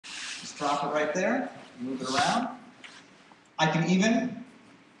Just drop it right there, move it around. I can even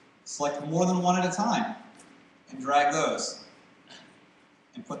select more than one at a time and drag those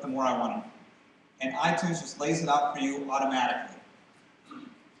and put them where I want them. And iTunes just lays it out for you automatically.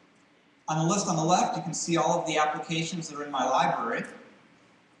 On the list on the left, you can see all of the applications that are in my library.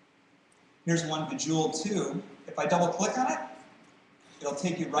 Here's one, Bejeweled 2. If I double click on it, it'll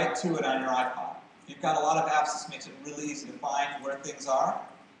take you right to it on your iPod. If you've got a lot of apps, this makes it really easy to find where things are.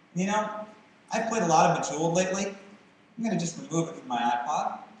 You know, I've played a lot of Bejeweled lately. I'm going to just remove it from my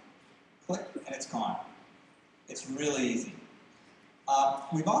iPod. Click, and it's gone. It's really easy.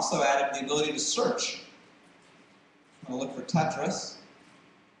 We've also added the ability to search. I'm going to look for Tetris.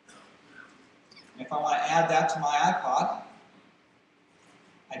 And if I want to add that to my iPod,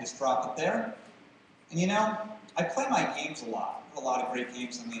 I just drop it there. And you know, I play my games a lot. I have a lot of great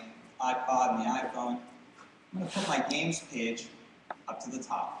games on the iPod and the iPhone. I'm going to put my games page up to the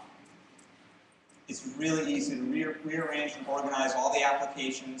top. It's really easy to rearrange and organize all the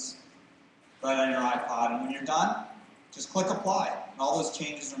applications right on your iPod. And when you're done, just click apply, and all those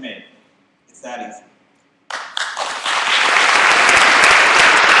changes are made. It's that easy.